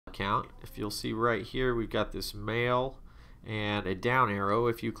account, if you'll see right here, we've got this mail and a down arrow.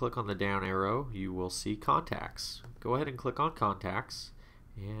 If you click on the down arrow, you will see contacts. Go ahead and click on contacts,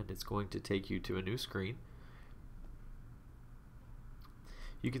 and it's going to take you to a new screen.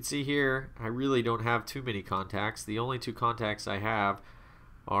 You can see here I really don't have too many contacts. The only two contacts I have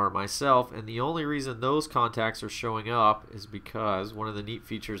are myself, and the only reason those contacts are showing up is because one of the neat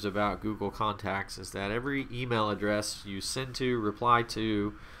features about Google Contacts is that every email address you send to, reply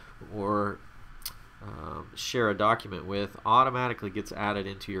to, or share a document with automatically gets added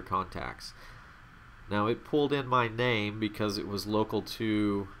into your contacts. Now, it pulled in my name because it was local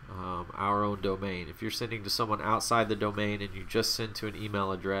to our own domain. If you're sending to someone outside the domain and you just send to an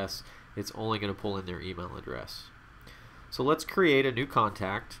email address, it's only going to pull in their email address. So let's create a new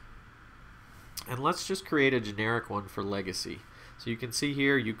contact, and let's just create a generic one for Legacy. So you can see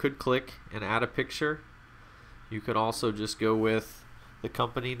here you could click and add a picture. You could also just go with the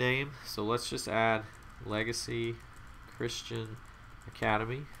company name. So let's just add Legacy Christian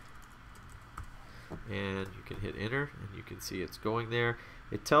Academy, and you can hit enter, and you can see it's going there.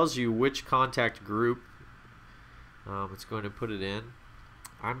 It tells you which contact group it's going to put it in.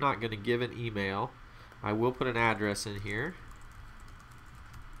 I'm not going to give an email. I will put an address in here.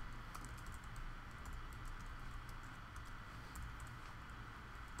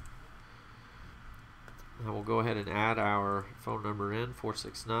 I will go ahead and add our phone number in,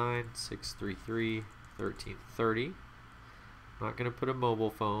 469-633-1330. I'm not going to put a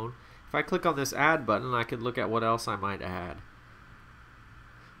mobile phone. If I click on this add button, I can look at what else I might add.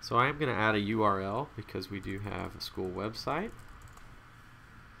 So I am going to add a URL because we do have a school website.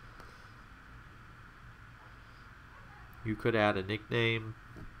 You could add a nickname,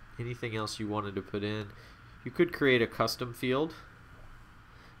 anything else you wanted to put in. You could create a custom field.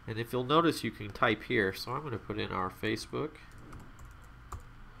 And if you'll notice, you can type here. So I'm going to put in our Facebook,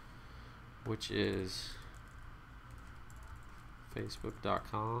 which is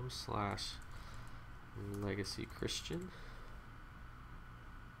facebook.com/legacychristian.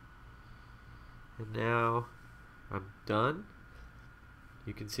 And now I'm done.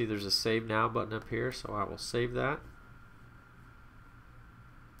 You can see there's a Save Now button up here, so I will save that.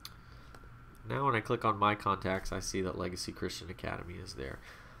 Now when I click on My Contacts, I see that Legacy Christian Academy is there.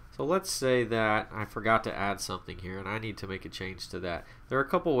 So let's say that I forgot to add something here and I need to make a change to that. There are a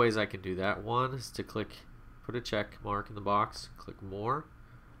couple ways I can do that. One is to put a check mark in the box, click More.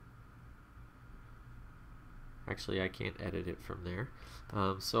 Actually, I can't edit it from there.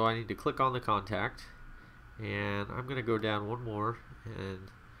 So I need to click on the contact, and I'm going to go down one more,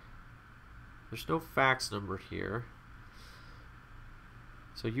 and there's no fax number here.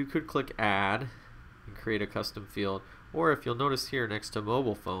 So you could click Add and create a custom field, or if you'll notice here next to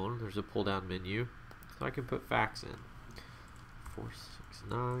mobile phone, there's a pull down menu, so I can put fax in.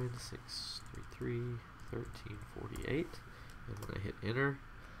 469-633-1348, and when I hit enter,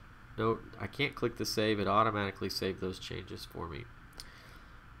 note I can't click the save, it automatically saved those changes for me.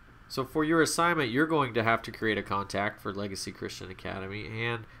 So for your assignment, you're going to have to create a contact for Legacy Christian Academy,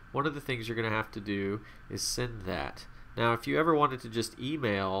 and one of the things you're going to have to do is send that. Now, if you ever wanted to just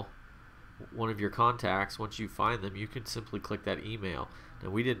email one of your contacts, once you find them, you can simply click that email. Now,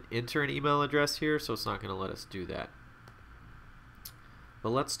 we didn't enter an email address here, so it's not going to let us do that. But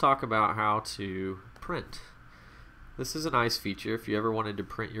let's talk about how to print. This is a nice feature. If you ever wanted to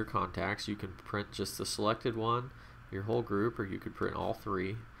print your contacts, you can print just the selected one, your whole group, or you could print all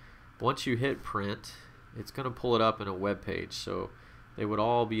three. Once you hit print, it's going to pull it up in a web page, so they would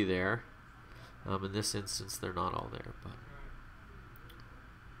all be there. In this instance, they're not all there. But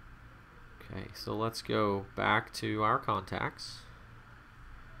okay, so let's go back to our contacts.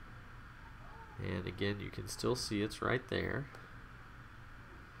 And again, you can still see it's right there.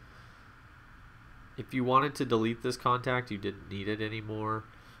 If you wanted to delete this contact, you didn't need it anymore.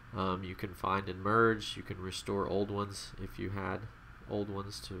 You can find and merge. You can restore old ones if you had old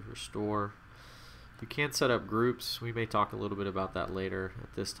ones to restore. You can set up groups. We may talk a little bit about that later.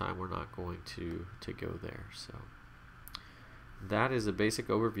 At this time, we're not going to go there. So that is a basic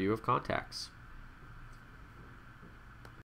overview of contacts.